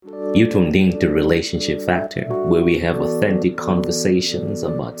You tuned in to Relationship Factor, where we have authentic conversations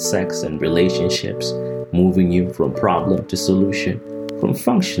about sex and relationships, moving you from problem to solution, from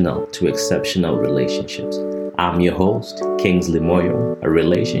functional to exceptional relationships. I'm your host, Kingsley Moyo, a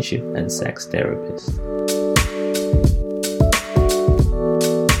relationship and sex therapist.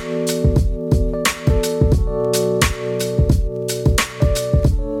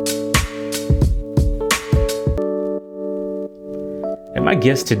 My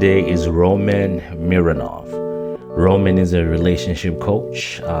guest today is Roman Mironov. Roman is a relationship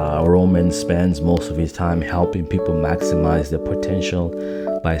coach. Roman spends most of his time helping people maximize their potential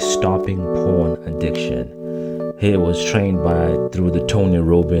by stopping porn addiction. He was trained through the Tony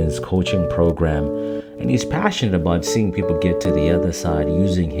Robbins coaching program, and he's passionate about seeing people get to the other side,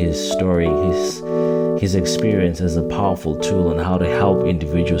 using his story, his experience as a powerful tool on how to help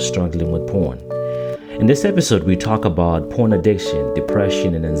individuals struggling with porn. In this episode, we talk about porn addiction,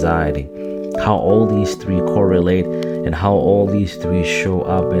 depression, and anxiety, how all these three correlate, and how all these three show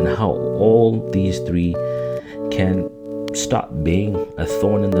up, and how all these three can stop being a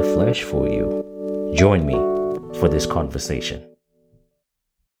thorn in the flesh for you. Join me for this conversation.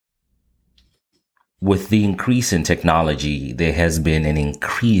 With the increase in technology, there has been an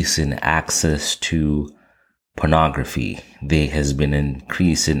increase in access to pornography. There has been an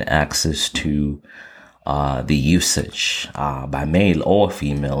increase in access to the usage by male or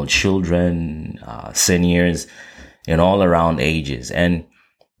female, children, seniors, and all around ages. And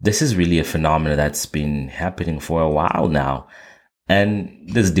this is really a phenomenon that's been happening for a while now. And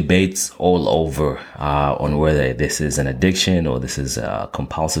there's debates all over on whether this is an addiction or this is a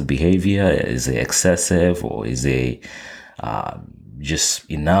compulsive behavior. Is it excessive or is it just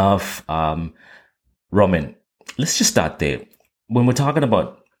enough? Roman, let's just start there. When we're talking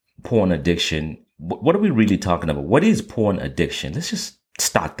about porn addiction, what are we really talking about? What is porn addiction? Let's just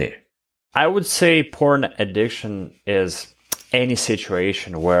start there. I would say porn addiction is any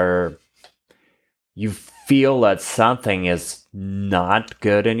situation where you feel that something is not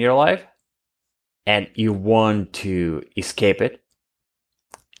good in your life and you want to escape it,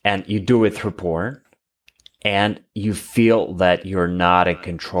 and you do it through porn, and you feel that you're not in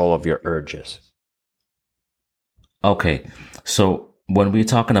control of your urges. Okay, so when we're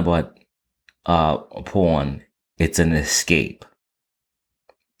talking about porn, it's an escape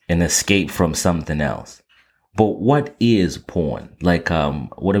from something else. But what is porn? Like,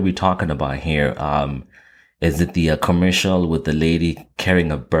 what are we talking about here? Is it the commercial with the lady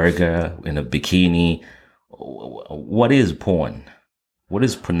carrying a burger in a bikini? What is porn? What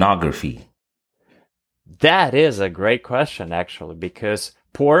is pornography? That is a great question, actually, because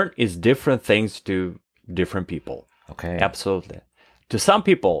porn is different things to different people. Okay. Absolutely. To some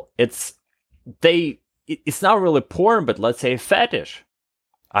people, it's not really porn, but let's say a fetish.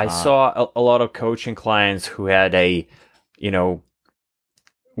 I saw a lot of coaching clients who had a,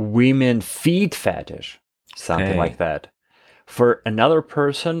 women feet fetish, something like that. For another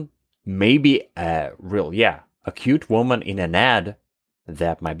person, maybe a cute woman in an ad,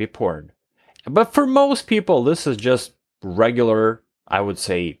 that might be porn. But for most people, this is just regular, I would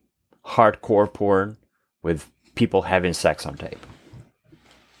say, hardcore porn with people having sex on tape.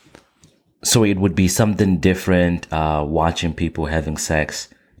 So it would be something different, watching people having sex.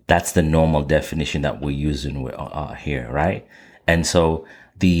 That's the normal definition that we're using here, right? And so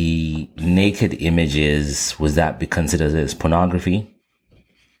the naked images, was that be considered as pornography?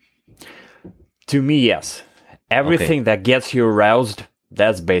 To me, yes. Everything that gets you aroused,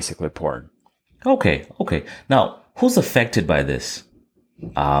 that's basically porn. Okay. Now, who's affected by this?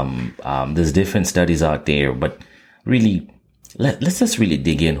 There's different studies out there, but really, let's just really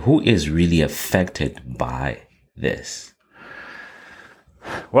dig in. Who is really affected by this?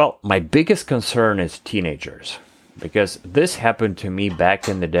 Well, my biggest concern is teenagers, because this happened to me back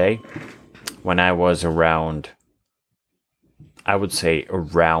in the day when I was around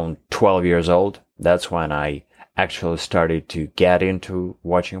 12 years old. That's when I actually started to get into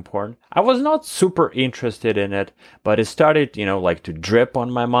watching porn. I was not super interested in it, but it started, to drip on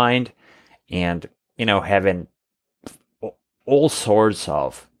my mind and, having all sorts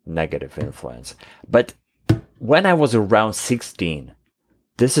of negative influence. But when I was around 16,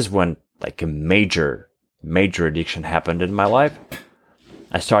 this is when a major addiction happened in my life.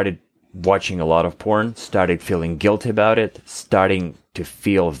 I started watching a lot of porn, started feeling guilty about it, starting to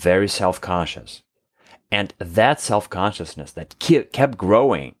feel very self-conscious. And that self-consciousness that kept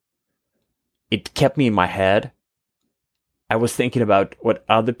growing, it kept me in my head. I was thinking about what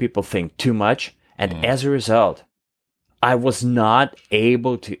other people think too much. And as a result, I was not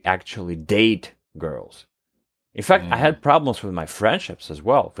able to actually date girls In fact, I had problems with my friendships as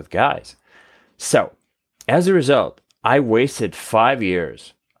well with guys. So, as a result, I wasted 5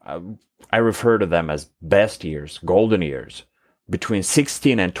 years. I refer to them as best years, golden years, between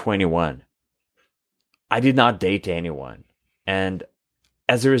 16 and 21. I did not date anyone. And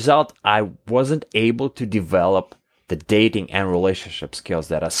as a result, I wasn't able to develop the dating and relationship skills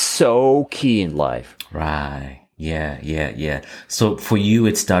that are so key in life. Right. Yeah. So for you,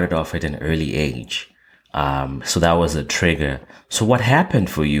 it started off at an early age. So that was a trigger. So what happened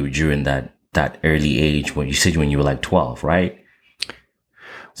for you during that early age when you said when you were like 12, right?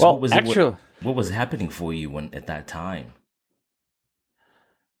 So Well, what was actually, what was happening for you at that time?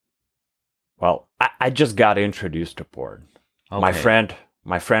 I just got introduced to porn. Okay.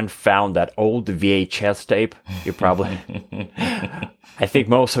 My friend found that old VHS tape. You probably, I think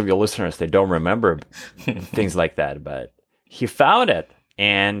most of your listeners, they don't remember things like that, but he found it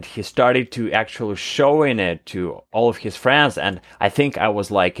and he started to actually showing it to all of his friends. And I think I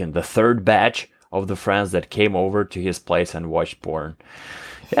was like in the third batch of the friends that came over to his place and watched porn.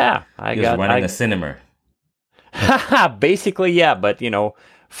 Yeah, He was running a cinema. basically, yeah, but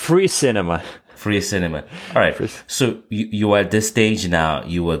free cinema. Free cinema. All right. So you are at this stage now,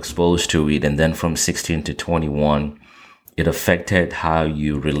 you were exposed to it, and then from 16 to 21, it affected how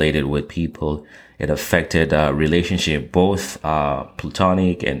you related with people. It affected relationship, both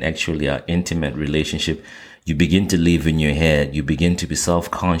platonic and actually intimate relationship. You begin to live in your head. You begin to be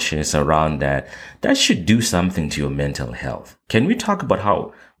self-conscious around that. That should do something to your mental health. Can we talk about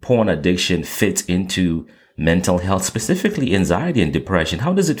how porn addiction fits into mental health, specifically anxiety and depression?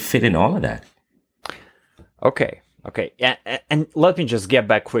 How does it fit in all of that? Okay. And let me just get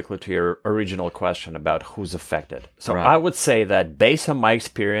back quickly to your original question about who's affected. So Right. I would say that based on my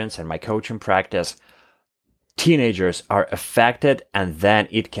experience and my coaching practice, teenagers are affected and then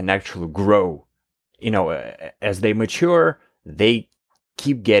it can actually grow. As they mature, they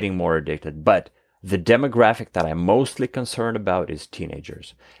keep getting more addicted. But the demographic that I'm mostly concerned about is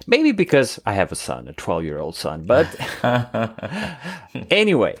teenagers. Maybe because I have a son, a 12-year-old son. But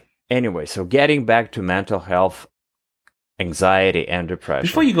anyway, so getting back to mental health, anxiety, and depression.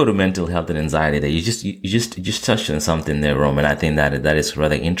 Before you go to mental health and anxiety, there you just touched on something there, Roman. I think that is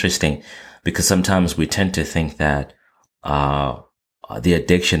rather interesting because sometimes we tend to think that the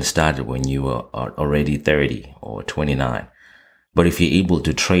addiction started when you were already 30 or 29. But if you're able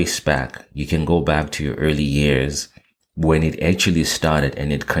to trace back, you can go back to your early years when it actually started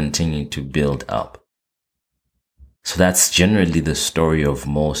and it continued to build up. So that's generally the story of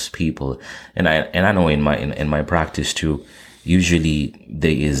most people. And I know in my practice too, usually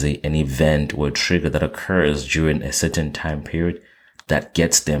there is an event or a trigger that occurs during a certain time period that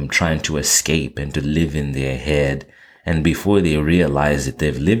gets them trying to escape and to live in their head. And before they realize it,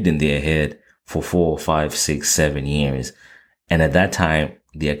 they've lived in their head for 4, 5, 6, 7 years. And at that time,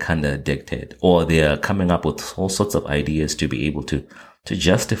 they're kind of addicted, or they're coming up with all sorts of ideas to be able to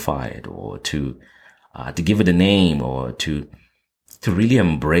justify it, or to give it a name, or to really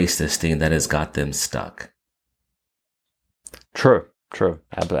embrace this thing that has got them stuck. True.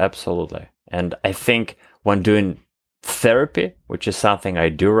 Absolutely. And I think when doing therapy, which is something I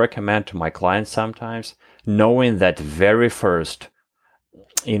do recommend to my clients sometimes, knowing that very first,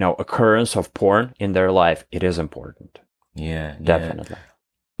 occurrence of porn in their life, it is important. Yeah, definitely. Yeah.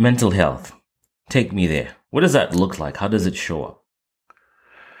 Mental health. Take me there. What does that look like? How does it show up?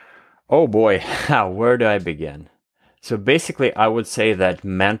 Oh boy, where do I begin? So basically, I would say that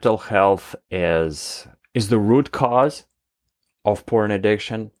mental health is the root cause of porn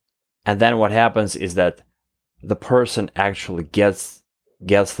addiction. And then what happens is that the person actually gets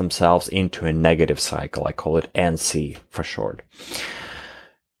themselves into a negative cycle. I call it NC for short.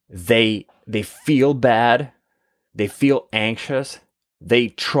 They feel bad. They feel anxious. They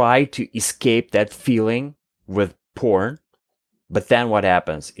try to escape that feeling with porn. But then what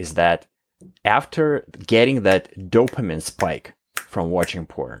happens is that after getting that dopamine spike from watching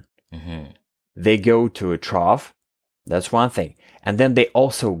porn, they go to a trough. That's one thing. And then they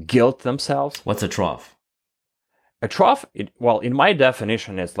also guilt themselves. What's a trough? A trough, in my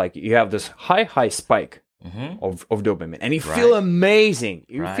definition, it's like you have this high spike of dopamine. And you feel amazing.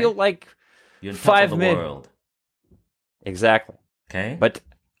 You feel like you're 5 minutes. World. Exactly. Okay. But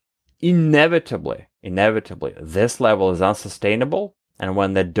inevitably, this level is unsustainable. And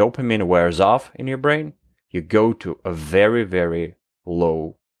when the dopamine wears off in your brain, you go to a very, very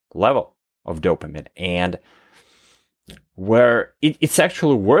low level of dopamine. And where it's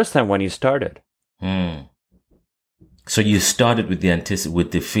actually worse than when you started. So you started with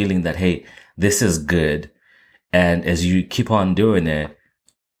the feeling that, hey, this is good. And as you keep on doing it,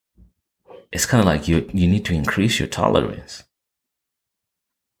 it's kind of like you need to increase your tolerance.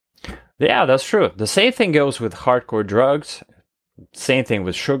 Yeah, that's true. The same thing goes with hardcore drugs. Same thing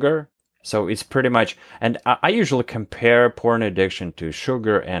with sugar. So it's pretty much, and I usually compare porn addiction to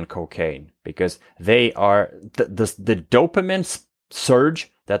sugar and cocaine because they are the dopamine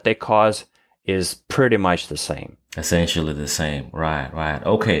surge that they cause is pretty much the same. Essentially the same. Right.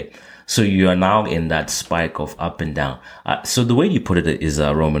 Okay. So you are now in that spike of up and down. So the way you put it is,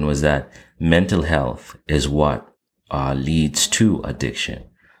 Roman, was that mental health is what leads to addiction.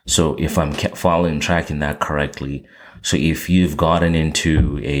 So if I'm following, tracking that correctly, so if you've gotten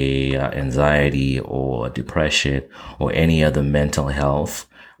into a anxiety or depression or any other mental health,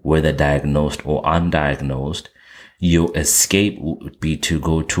 whether diagnosed or undiagnosed, your escape would be to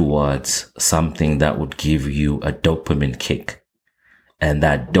go towards something that would give you a dopamine kick. And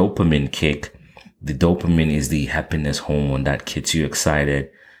that dopamine kick, the dopamine is the happiness hormone that gets you excited.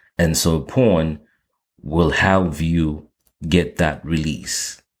 And so porn will help you get that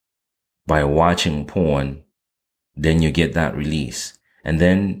release. By watching porn, then you get that release. And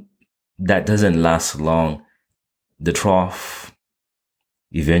then that doesn't last long. The trough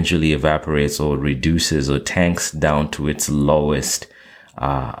eventually evaporates or reduces or tanks down to its lowest,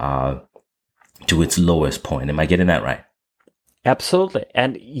 point. Am I getting that right? Absolutely.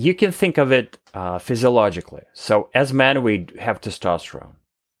 And you can think of it physiologically. So as men, we have testosterone.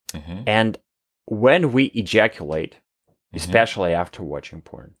 Mm-hmm. And when we ejaculate, especially after watching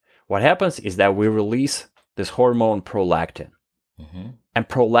porn, what happens is that we release this hormone prolactin. Mm-hmm. And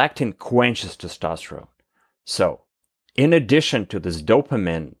prolactin quenches testosterone. So in addition to this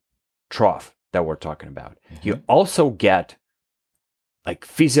dopamine trough that we're talking about, you also get like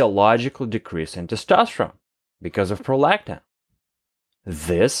physiological decrease in testosterone because of prolactin.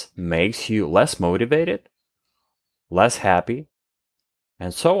 This makes you less motivated, less happy,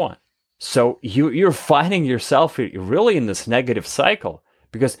 and so on. So you're finding yourself really in this negative cycle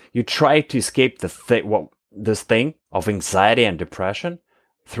because you try to escape this thing of anxiety and depression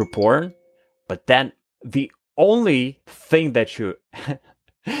through porn, but then the only thing that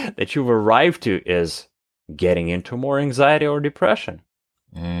that you've arrived to is getting into more anxiety or depression.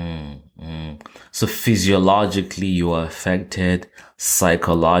 So physiologically you are affected,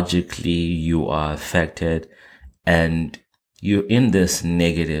 psychologically you are affected, and you're in this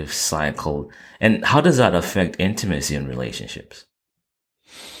negative cycle. And how does that affect intimacy in relationships?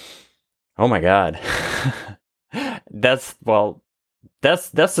 Oh my God. That's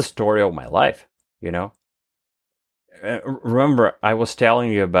the story of my life, you know? Remember, I was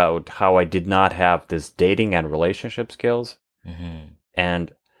telling you about how I did not have this dating and relationship skills. Mm-hmm.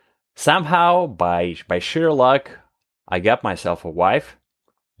 And somehow, by sheer luck, I got myself a wife.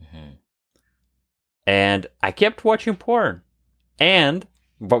 Mm-hmm. And I kept watching porn.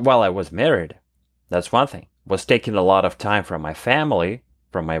 But while I was married, that's one thing, was taking a lot of time from my family,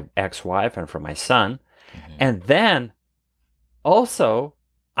 from my ex-wife and from my son. Mm-hmm. And then also,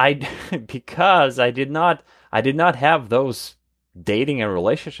 because I did not have those dating and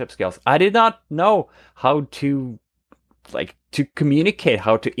relationship skills, I did not know how to communicate,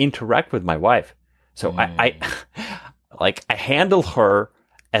 how to interact with my wife. So I handle her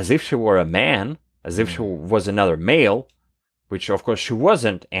as if she were a man, as if she was another male, which of course she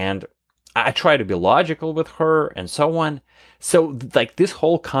wasn't. And I try to be logical with her and so on. So like this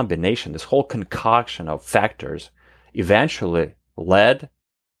whole combination, this whole concoction of factors eventually led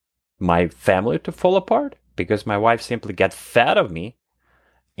my family to fall apart because my wife simply got fed of me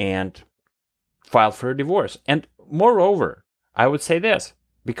and filed for a divorce. And moreover, I would say this,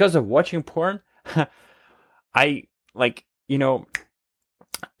 because of watching porn, I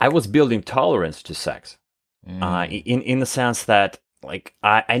was building tolerance to sex in the sense that like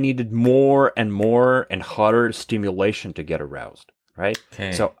I needed more and more and harder stimulation to get aroused, right?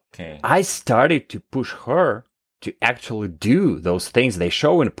 Okay. I started to push her to actually do those things they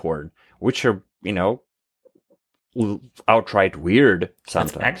show in porn, which are, outright weird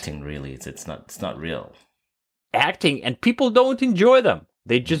sometimes. It's acting, really. It's not real. Acting, and people don't enjoy them.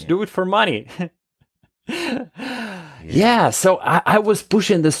 They just do it for money. Yeah, so I was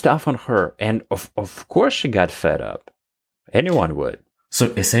pushing this stuff on her, and of course she got fed up. Anyone would. So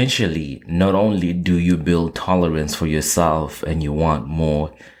essentially, not only do you build tolerance for yourself and you want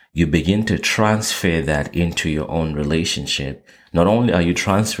more, you begin to transfer that into your own relationship. Not only are you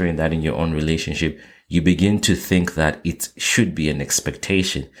transferring that in your own relationship, you begin to think that it should be an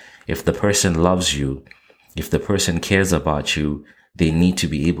expectation. If the person loves you, if the person cares about you, they need to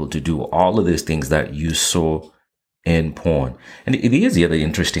be able to do all of these things that you saw in porn. And it is the other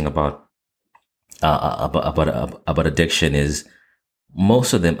interesting about addiction is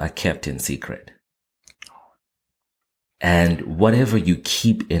most of them are kept in secret. And whatever you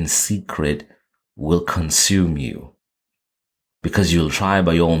keep in secret will consume you. Because you'll try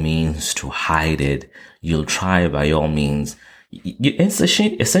by all means to hide it. You'll try by all means. It's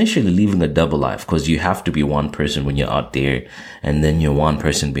essentially living a double life, because you have to be one person when you're out there and then you're one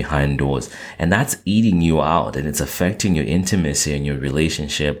person behind doors. And that's eating you out, and it's affecting your intimacy and your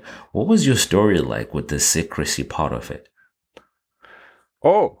relationship. What was your story like with the secrecy part of it?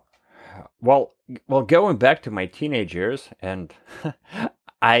 Oh, well, going back to my teenage years, and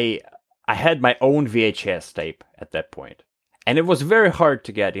I had my own VHS tape at that point. And it was very hard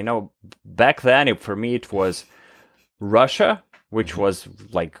to get, back then for me it was Russia, which was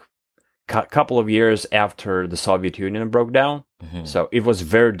like a couple of years after the Soviet Union broke down. Mm-hmm. So it was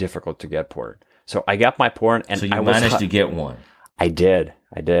very difficult to get porn. So I got my porn, and so you managed to get one. I did.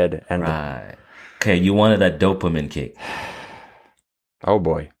 And right. Okay, you wanted that dopamine kick. Oh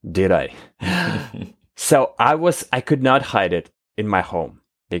boy, did I. So I could not hide it in my home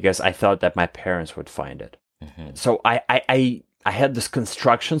because I thought that my parents would find it. Mm-hmm. So I had this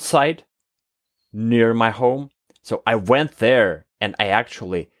construction site near my home. So I went there and I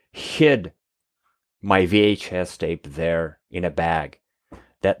actually hid my VHS tape there in a bag.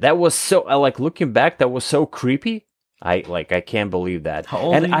 That was so, like, looking back, that was so creepy. I can't believe that. How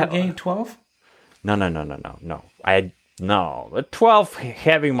old are you again? 12? No. At 12,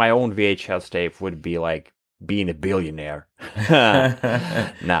 having my own VHS tape would be like being a billionaire.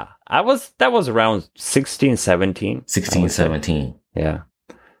 Nah, that was around 16, 17. 16, 17. Yeah.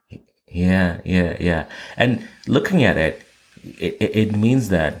 Yeah. And looking at it, it means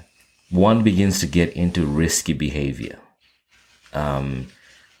that one begins to get into risky behavior.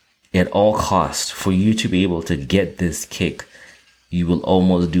 At all costs, for you to be able to get this kick, you will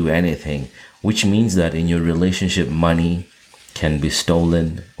almost do anything, which means that in your relationship, money can be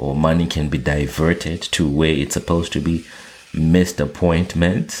stolen or money can be diverted to where it's supposed to be. Missed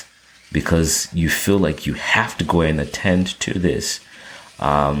appointments because you feel like you have to go and attend to this.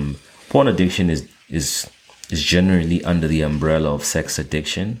 Porn addiction is generally under the umbrella of sex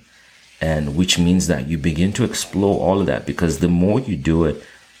addiction, and which means that you begin to explore all of that, because the more you do it,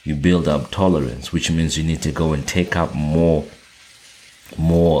 you build up tolerance, which means you need to go and take up more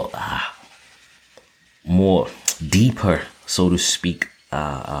deeper, so to speak,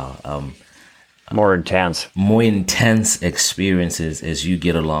 more intense experiences as you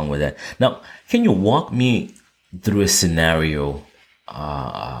get along with that. Now, can you walk me through a scenario?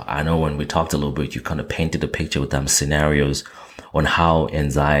 I know when we talked a little bit, you kind of painted a picture with them scenarios on how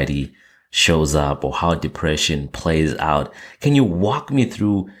anxiety shows up or how depression plays out. Can you walk me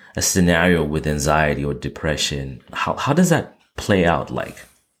through a scenario with anxiety or depression? How does that play out like?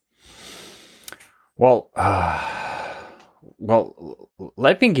 Well,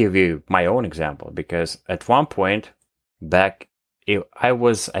 let me give you my own example, because at one point back, I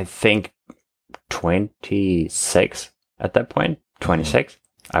was, I think, 26 at that point, 26.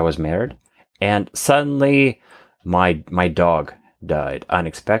 Mm-hmm. I was married, and suddenly my dog died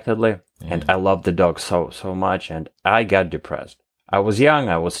unexpectedly, and I loved the dog so much, and I got depressed. I was young,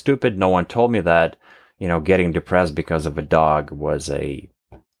 I was stupid. No one told me that, getting depressed because of a dog was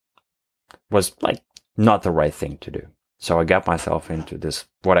like not the right thing to do. So I got myself into this,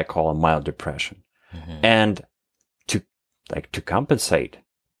 what I call a mild depression. Mm-hmm. And to compensate,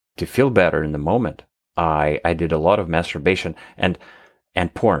 to feel better in the moment, I did a lot of masturbation and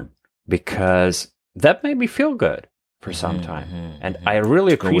porn, because that made me feel good for some time. Mm-hmm, and I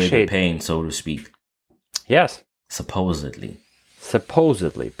really appreciate the pain, so to speak. Yes. Supposedly.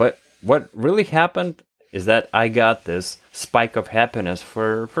 But what really happened is that I got this spike of happiness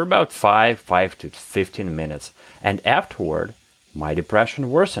for about 5 to 15 minutes. And afterward, my depression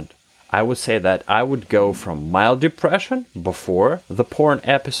worsened. I would say that I would go from mild depression before the porn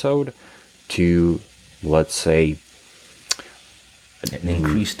episode to, let's say, an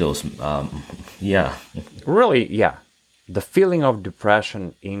increased dose. Yeah. Really, yeah. The feeling of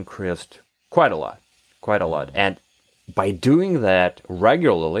depression increased quite a lot. And by doing that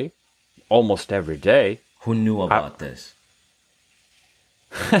regularly, almost every day. Who knew about this?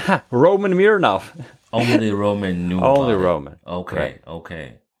 Roman Mironov. Only Roman knew Only about Roman. It. Okay, right.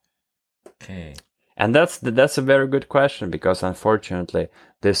 Okay. And that's a very good question, because unfortunately,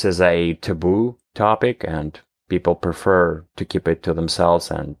 this is a taboo topic and people prefer to keep it to themselves,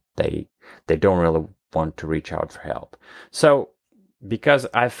 and they don't really want to reach out for help. So, because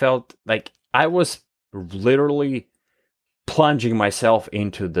I felt like I was literally plunging myself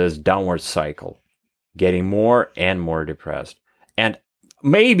into this downward cycle, getting more and more depressed. And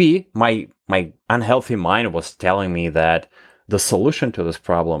maybe my unhealthy mind was telling me that the solution to this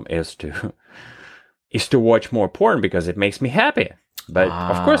problem is to is to watch more porn because it makes me happy. But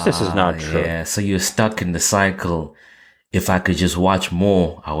of course, this is not true. Yeah, so you're stuck in the cycle. If I could just watch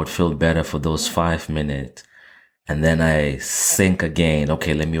more, I would feel better for those 5 minutes. And then I think again,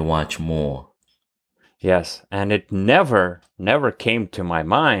 okay, let me watch more. Yes, and it never came to my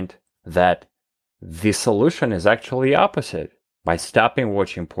mind that the solution is actually the opposite. By stopping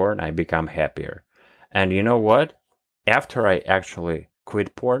watching porn, I become happier. And you know what? After I actually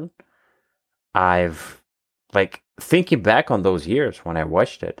quit porn, I've, like, thinking back on those years when I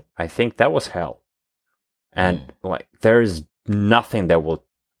watched it, I think that was hell. And like, there is nothing that will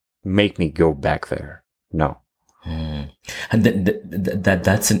make me go back there. No. And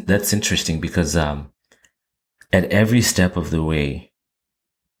that's interesting because at every step of the way,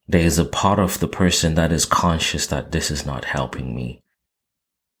 there is a part of the person that is conscious that this is not helping me,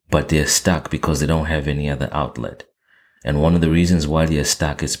 but they're stuck because they don't have any other outlet. And one of the reasons why they're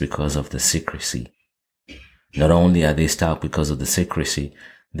stuck is because of the secrecy. Not only are they stuck because of the secrecy,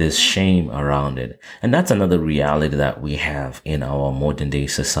 there's shame around it. And that's another reality that we have in our modern day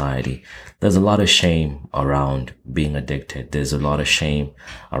society. There's a lot of shame around being addicted. There's a lot of shame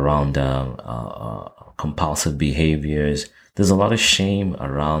around compulsive behaviors. There's a lot of shame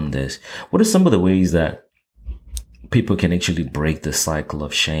around this. What are some of the ways that people can actually break the cycle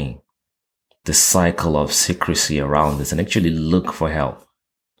of shame, the cycle of secrecy around this, and actually look for help?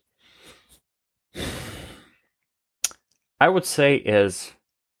 I would say is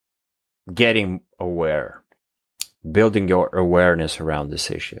getting aware, building your awareness around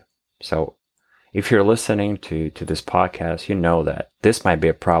this issue. So if you're listening to this podcast, you know that this might be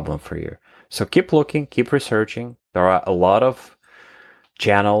a problem for you. So keep looking, keep researching. There are a lot of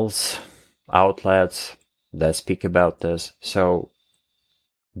channels, outlets that speak about this. So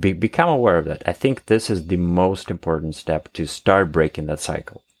become aware of that. I think this is the most important step to start breaking that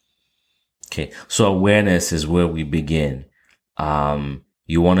cycle. Okay, so awareness is where we begin.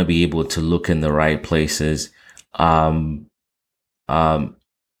 You want to be able to look in the right places. Where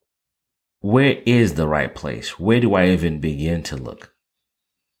is the right place? Where do I even begin to look?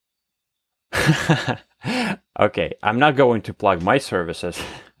 Okay, I'm not going to plug my services.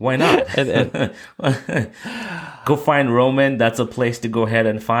 Why not? Go find Roman. That's a place to go ahead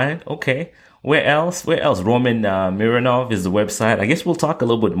and find. Okay. Where else? Roman Mironov is the website. I guess we'll talk a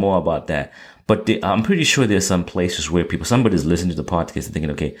little bit more about that. But I'm pretty sure there's some places where somebody's listening to the podcast and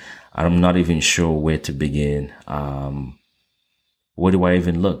thinking, okay, I'm not even sure where to begin. Where do I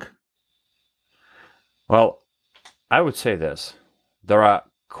even look? Well, I would say this. There are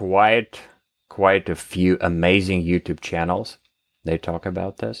quite a few amazing YouTube channels. They talk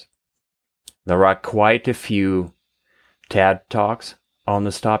about this. There are quite a few TED Talks on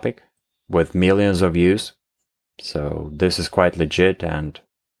this topic with millions of views. So this is quite legit and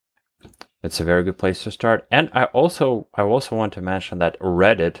it's a very good place to start. And I also want to mention that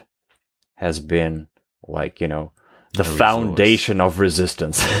Reddit has been the foundation of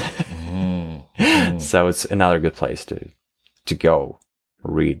resistance. So it's another good place to go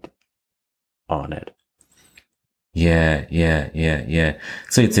read on it. Yeah.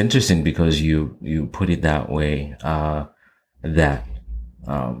 So it's interesting because you put it that way, that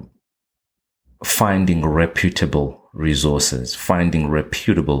finding reputable resources, finding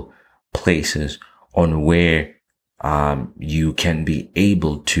reputable places on where you can be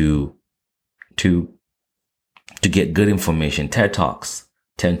able to get good information. TED Talks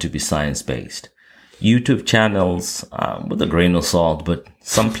tend to be science-based. YouTube channels, with a grain of salt, but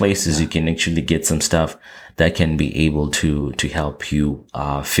some places you can actually get some stuff that can be able to help you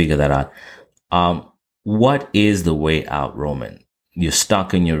figure that out. What is the way out, Roman? You're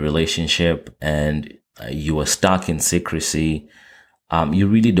stuck in your relationship and you are stuck in secrecy. You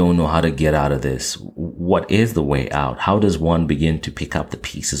really don't know how to get out of this. What is the way out? How does one begin to pick up the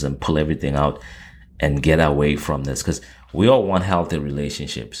pieces and pull everything out and get away from this? Because we all want healthy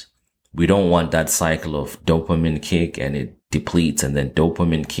relationships. We don't want that cycle of dopamine kick and it depletes, and then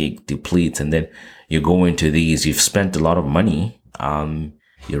dopamine kick depletes, and then you go into these. You've spent a lot of money.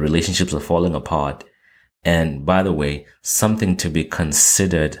 Your relationships are falling apart. And by the way, something to be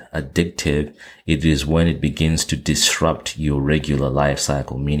considered addictive, it is when it begins to disrupt your regular life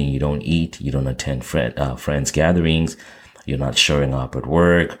cycle, meaning you don't eat, you don't attend friends gatherings, you're not showing up at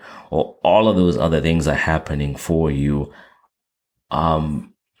work, or all of those other things are happening for you.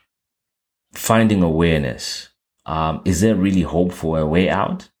 Finding awareness. Is there really hope for a way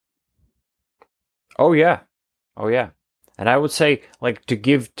out? Oh yeah. And I would say, to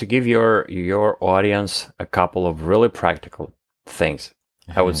give your audience a couple of really practical things.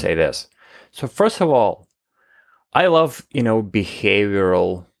 I would say this. So first of all, I love,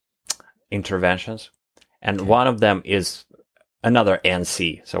 behavioral interventions. And one of them is another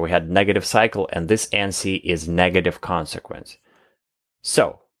NC. So we had negative cycle, and this NC is negative consequence.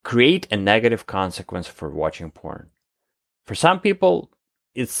 So create a negative consequence for watching porn. For some people,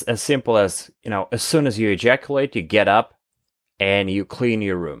 it's as simple as, as soon as you ejaculate, you get up and you clean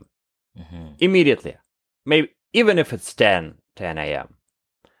your room immediately. Maybe even if it's 10 a.m.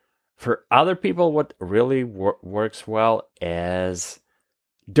 For other people, what really works well is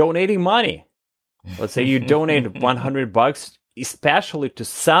donating money. Let's say you donate $100, especially to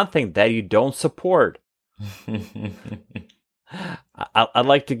something that you don't support. I'd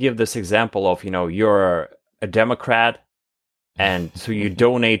like to give this example of, you're a Democrat, and so you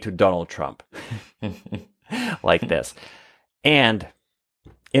donate to Donald Trump, like this. And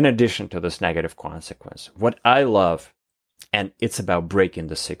in addition to this negative consequence, what I love, and it's about breaking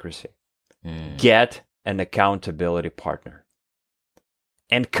the secrecy, get an accountability partner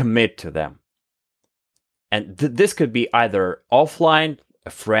and commit to them. And this could be either offline, a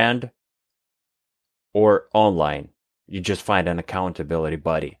friend, or online. You just find an accountability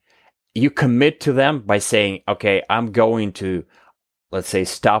buddy. You commit to them by saying, okay, I'm going to, let's say,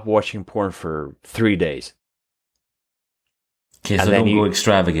 stop watching porn for 3 days. Okay, so don't go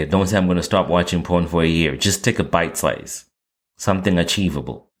extravagant. Don't say I'm going to stop watching porn for a year. Just take a bite slice. Something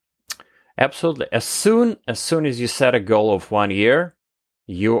achievable. Absolutely. As soon as you set a goal of 1 year,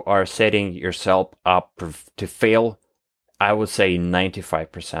 you are setting yourself up to fail, I would say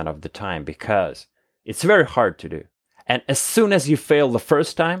 95% of the time, because it's very hard to do. And as soon as you fail the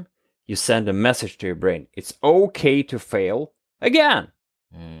first time, you send a message to your brain. It's okay to fail again.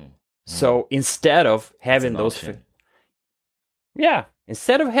 So instead of having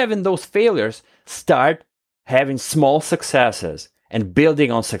instead of having those failures, start having small successes and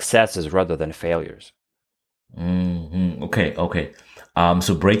building on successes rather than failures. Okay.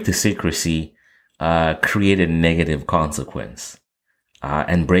 So break the secrecy, create a negative consequence.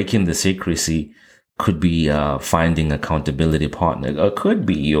 And breaking the secrecy could be finding accountability partner. It could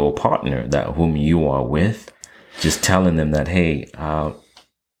be your partner whom you are with. Just telling them that, hey,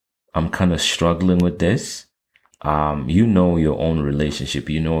 I'm kind of struggling with this. You know your own relationship.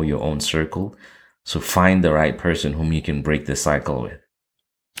 You know your own circle. So find the right person whom you can break the cycle with.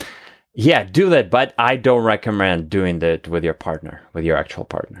 Yeah, do that. But I don't recommend doing that with your partner, with your actual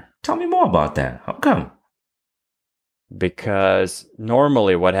partner. Tell me more about that. How come? Because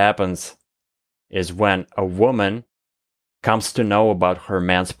normally what happens is when a woman comes to know about her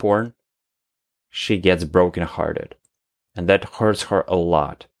man's porn, she gets brokenhearted. And that hurts her a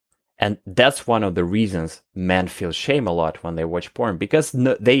lot. And that's one of the reasons men feel shame a lot when they watch porn, because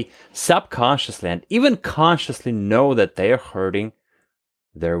they subconsciously and even consciously know that they are hurting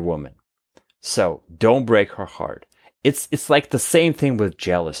their woman. So don't break her heart. It's like the same thing with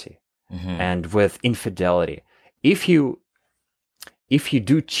jealousy and with infidelity. If you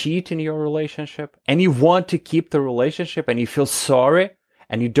do cheat in your relationship and you want to keep the relationship and you feel sorry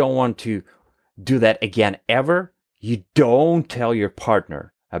and you don't want to do that again ever, you don't tell your partner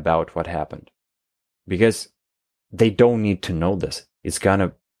about what happened, because they don't need to know this. It's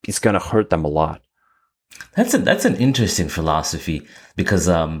gonna hurt them a lot. That's an interesting philosophy, because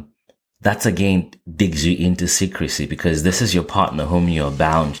that's again digs you into secrecy, because this is your partner whom you are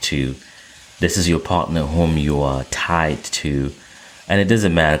bound to. This is your partner whom you are tied to. And it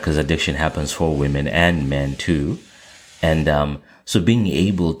doesn't matter, because addiction happens for women and men too. And so being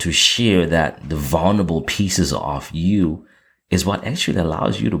able to share the vulnerable pieces of you is what actually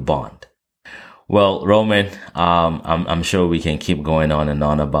allows you to bond. Well, Roman, I'm sure we can keep going on and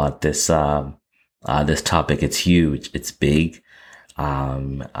on about this this topic. It's huge. It's big.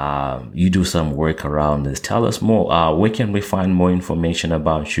 You do some work around this. Tell us more. Where can we find more information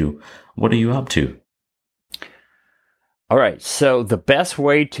about you? What are you up to? All right. So the best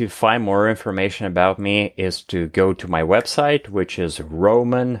way to find more information about me is to go to my website, which is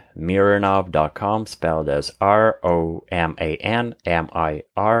romanmironov.com, spelled as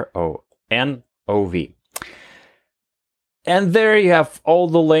ROMANMIRONOV. And there you have all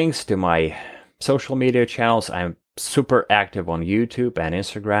the links to my social media channels. I'm super active on YouTube and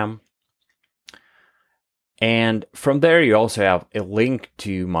Instagram. And from there, you also have a link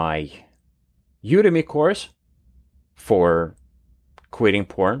to my Udemy course for quitting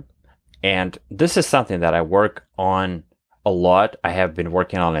porn. And this is something that I work on a lot. I have been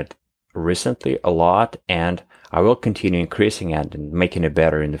working on it recently a lot, and I will continue increasing it and making it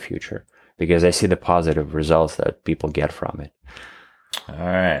better in the future, because I see the positive results that people get from it. All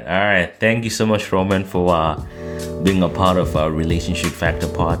right. Thank you so much, Roman, for being a part of our Relationship Factor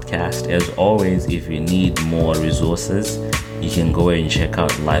podcast. As always, if you need more resources, you can go ahead and check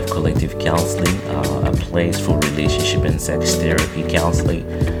out Life Collective Counseling, a place for relationship and sex therapy counseling,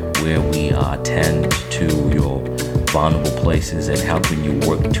 where we tend to your vulnerable places and helping you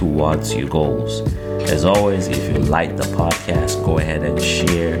work towards your goals. As always, if you like the podcast, go ahead and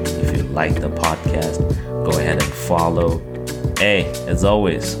share. If you like the podcast, go ahead and follow. Hey, as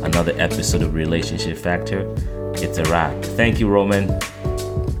always, another episode of Relationship Factor. It's a wrap. Thank you, Roman.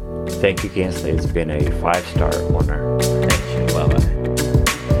 Thank you, Kingsley. It's been a 5-star honor.